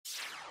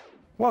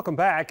Welcome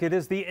back. It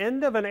is the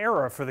end of an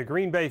era for the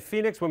Green Bay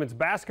Phoenix women's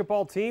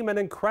basketball team, an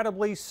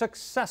incredibly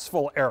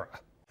successful era.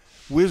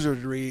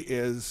 Wizardry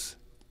is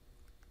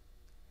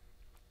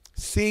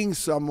seeing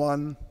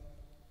someone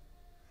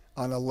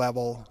on a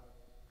level,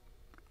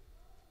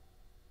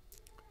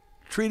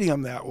 treating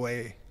them that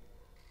way,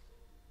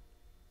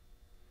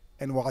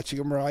 and watching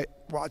them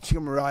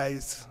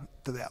rise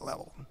to that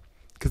level,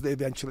 because they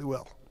eventually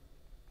will.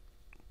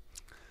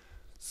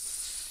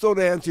 So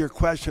to answer your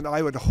question,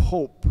 I would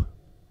hope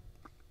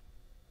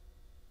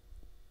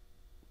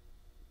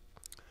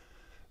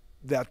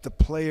that the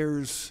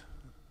players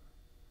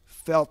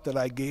felt that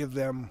I gave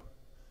them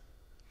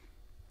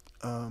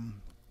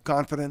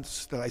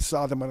confidence, that I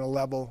saw them on a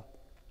level,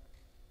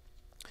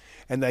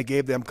 and I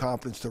gave them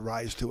confidence to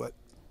rise to it.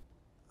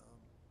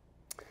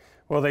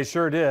 Well, they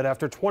sure did.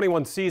 After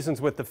 21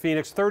 seasons with the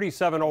Phoenix,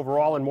 37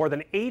 overall and more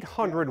than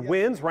 800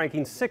 wins,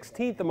 ranking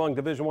 16th among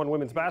Division I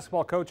women's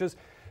basketball coaches,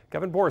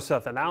 Kevin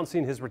Borseth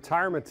announcing his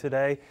retirement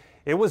today.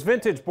 It was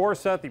vintage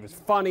Borseth. He was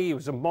funny, he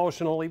was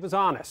emotional, he was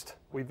honest.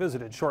 We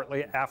visited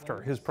shortly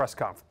after his press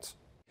conference.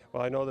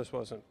 Well, I know this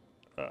wasn't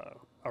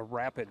a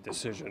rapid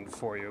decision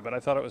for you, but I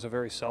thought it was a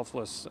very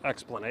selfless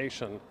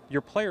explanation.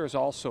 Your players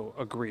also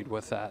agreed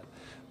with that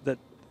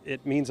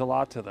it means a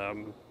lot to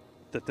them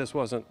that this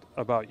wasn't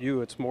about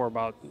you, it's more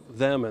about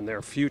them and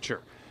their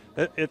future.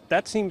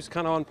 That seems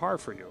kind of on par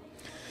for you.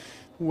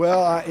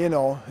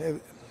 Well,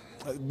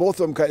 both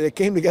of them, it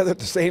came together at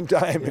the same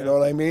time, you know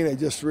what I mean? It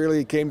just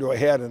really came to a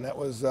head, and that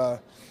was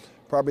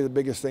probably the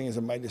biggest thing is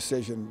in my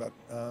decision. But,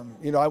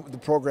 the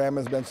program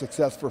has been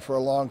successful for a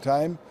long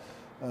time.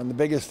 The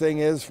biggest thing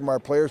is, from our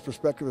players'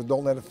 perspective, is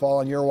don't let it fall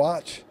on your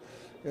watch,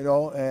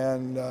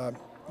 and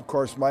of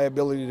course, my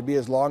ability to be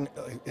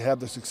have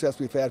the success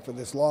we've had for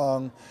this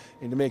long,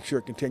 and to make sure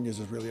it continues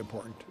is really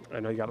important. I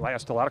know you got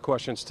asked a lot of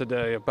questions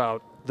today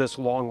about this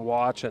long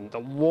watch and the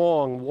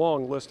long,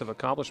 long list of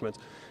accomplishments.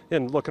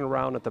 And looking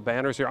around at the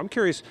banners here, I'm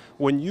curious,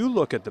 when you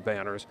look at the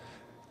banners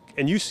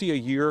and you see a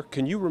year,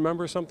 can you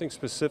remember something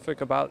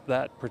specific about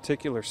that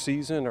particular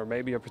season or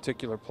maybe a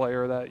particular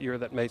player that year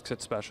that makes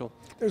it special?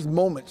 There's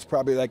moments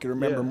probably that I can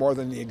remember more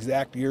than the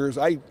exact years.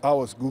 I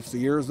always goof the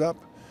years up.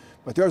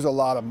 But there's a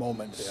lot of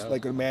moments,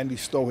 like when Mandy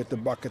Stowe hit the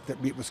bucket that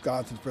beat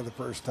Wisconsin for the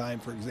first time,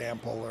 for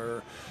example,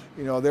 or,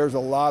 there's a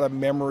lot of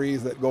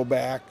memories that go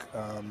back,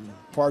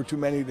 far too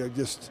many to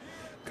just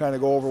kind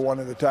of go over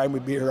one at a time.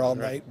 We'd be here all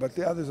night, but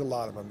yeah, there's a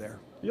lot of them there.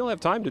 You'll have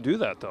time to do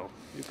that, though.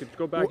 You could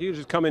go back, you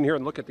just come in here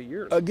and look at the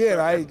years. Again,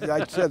 I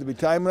said there'd be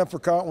time enough for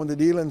counting when the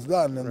dealing's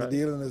done, and the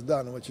dealing is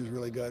done, which is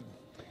really good.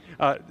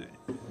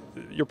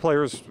 Your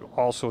players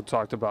also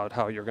talked about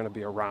how you're going to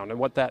be around and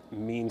what that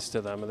means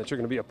to them, and that you're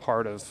going to be a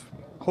part of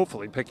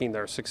hopefully picking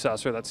their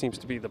successor. That seems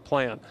to be the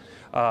plan.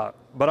 But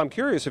I'm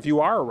curious, if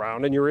you are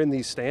around and you're in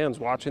these stands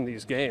watching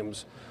these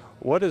games,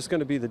 what is going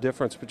to be the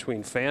difference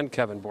between fan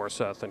Kevin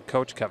Borseth and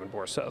coach Kevin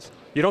Borseth?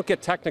 You don't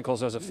get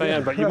technicals as a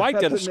fan, but you might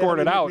get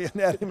escorted out.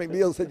 Natty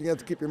McNeil said you have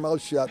to keep your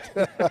mouth shut.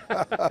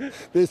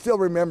 They still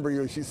remember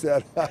you, she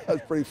said.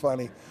 That's pretty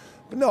funny.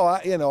 But no,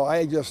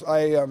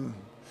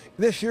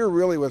 this year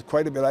really was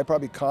quite a bit. I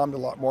probably calmed a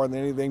lot more than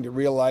anything to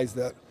realize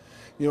that,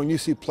 when you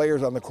see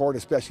players on the court,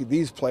 especially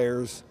these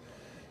players,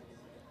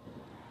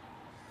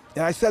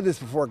 and I said this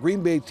before,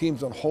 Green Bay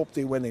teams don't hope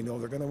they win, they know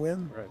they're going to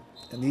win. Right.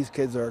 And these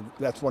kids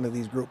that's one of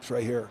these groups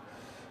right here.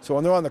 So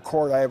when they're on the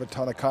court, I have a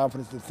ton of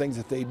confidence in the things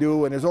that they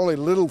do, and there's only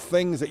little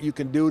things that you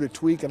can do to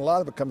tweak, and a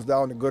lot of it comes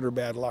down to good or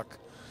bad luck.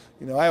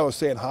 I always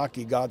say in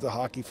hockey, God's a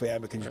hocky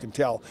fan because you can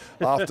tell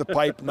off the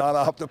pipe, not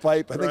off the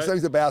pipe. I think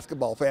he's a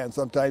basketball fan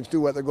sometimes too,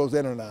 whether it goes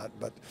in or not.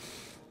 But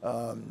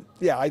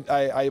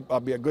I'll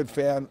be a good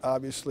fan,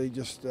 obviously,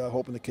 just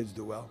hoping the kids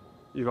do well.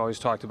 You've always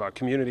talked about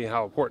community,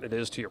 how important it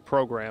is to your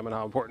program and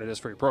how important it is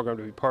for your program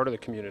to be part of the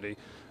community.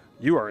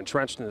 You are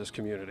entrenched in this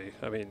community.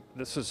 I mean,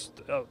 this is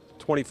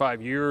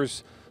 25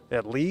 years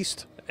at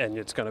least, and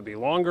it's going to be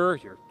longer.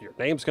 Your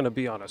name's going to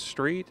be on a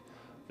street.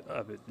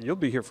 You'll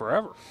be here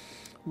forever.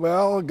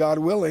 Well, God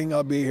willing,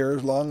 I'll be here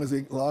as long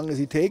as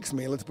he takes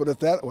me. Let's put it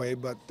that way.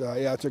 But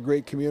yeah, it's a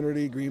great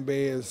community. Green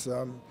Bay is,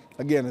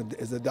 again,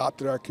 has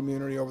adopted our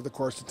community over the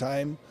course of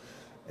time,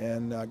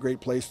 and a great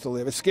place to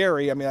live. It's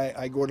scary. I mean,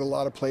 I go to a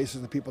lot of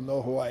places and people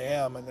know who I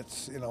am, and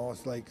it's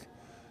it's like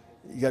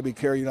you got to be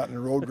careful you're not in a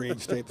road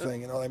rage type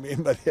thing. You know what I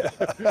mean? But yeah.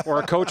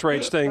 Or a coach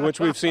rage thing, which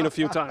we've seen a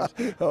few times.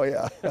 Oh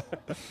yeah.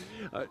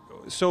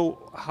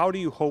 So, how do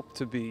you hope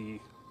to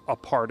be a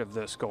part of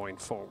this going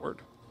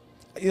forward?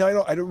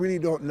 I really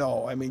don't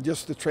know. I mean,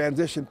 just the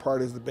transition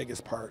part is the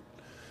biggest part.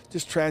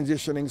 Just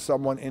transitioning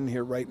someone in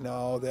here right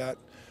now that,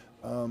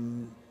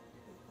 can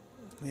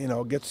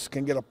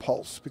get a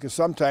pulse. Because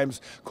sometimes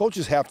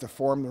coaches have to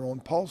form their own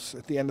pulse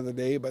at the end of the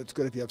day, but it's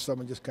good if you have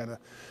someone just kind of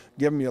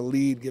give them a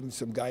lead, give them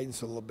some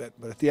guidance a little bit.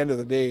 But at the end of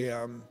the day,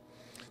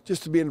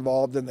 just to be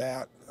involved in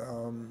that,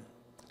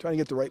 trying to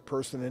get the right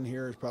person in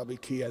here is probably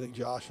key. I think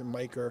Josh and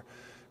Mike are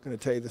going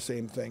to tell you the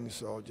same thing.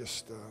 So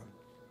just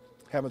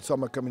having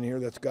someone come in here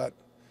that's got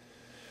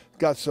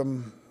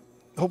some,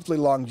 hopefully,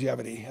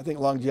 longevity. I think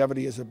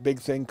longevity is a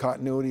big thing.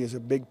 Continuity is a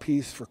big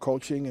piece for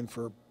coaching and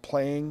for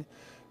playing.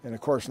 And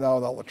of course now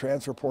with all the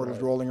transfer portals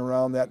rolling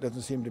around, that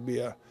doesn't seem to be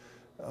a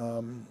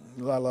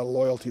lot of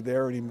loyalty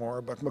there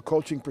anymore. But from a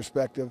coaching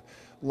perspective,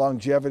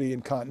 longevity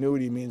and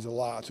continuity means a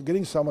lot. So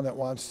getting someone that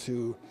wants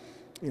to,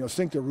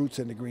 sink their roots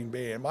into Green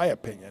Bay, in my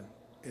opinion,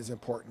 is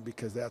important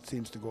because that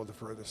seems to go the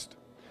furthest.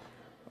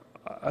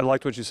 I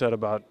liked what you said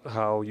about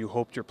how you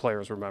hoped your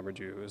players remembered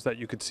you, is that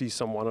you could see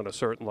someone at a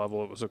certain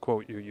level, it was a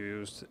quote you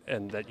used,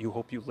 and that you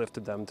hope you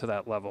lifted them to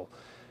that level.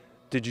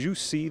 Did you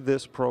see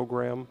this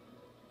program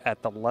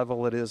at the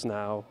level it is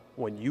now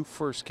when you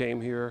first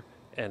came here,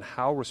 and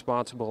how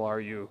responsible are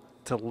you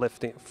to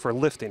lifting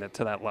it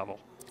to that level?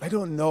 I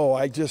don't know.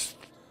 I just,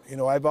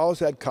 I've always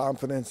had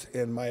confidence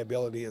in my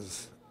ability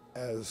as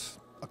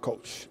a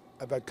coach.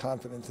 I've had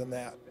confidence in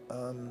that.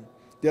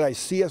 Did I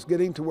see us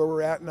getting to where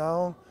we're at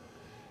now?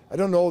 I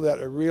don't know that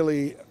it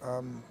really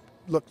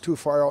looked too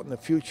far out in the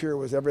future.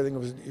 Everything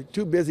was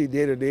too busy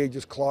day to day,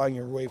 just clawing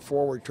your way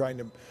forward, trying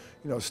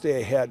to, stay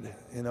ahead,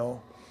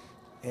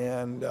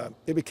 And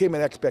it became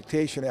an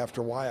expectation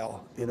after a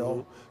while,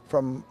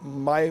 from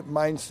my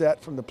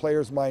mindset, from the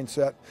players'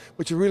 mindset,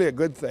 which is really a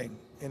good thing.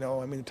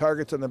 The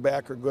targets on the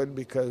back are good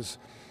because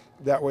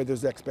that way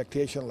there's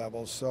expectation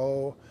levels.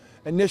 So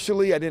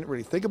initially I didn't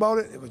really think about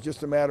it. It was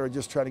just a matter of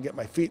just trying to get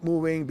my feet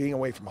moving, being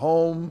away from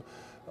home,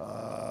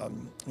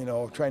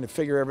 trying to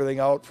figure everything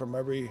out from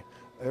every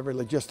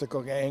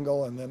logistical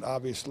angle, and then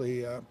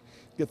obviously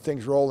get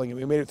things rolling. And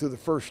we made it through the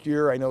first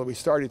year. I know that we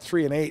started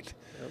 3-8. Yep.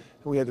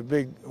 We had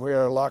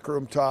a locker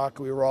room talk.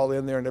 We were all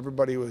in there, and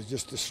everybody was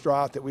just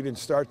distraught that we didn't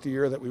start the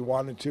year that we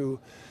wanted to.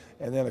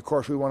 And then, of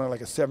course, we went on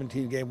like a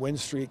 17-game win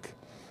streak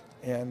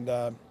and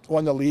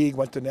won the league,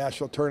 went to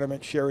national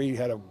tournament. Sherry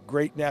had a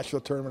great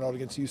national tournament out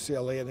against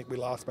UCLA. I think we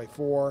lost by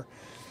 4.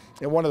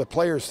 And one of the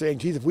players saying,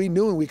 geez, if we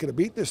knew we could have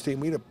beat this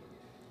team, we'd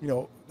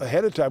have,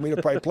 ahead of time, we'd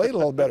have probably played a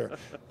little better.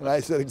 And I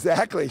said,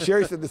 exactly.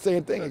 Sherry said the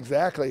same thing,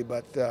 exactly.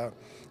 But,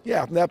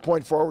 yeah, from that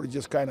point forward, it's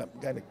just kind of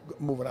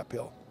moving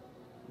uphill.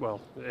 Well,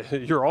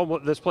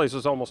 this place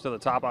is almost to the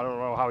top. I don't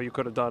know how you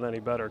could have done any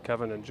better,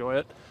 Kevin. Enjoy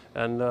it.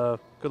 And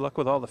good luck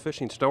with all the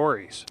fishing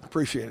stories.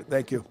 Appreciate it.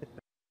 Thank you.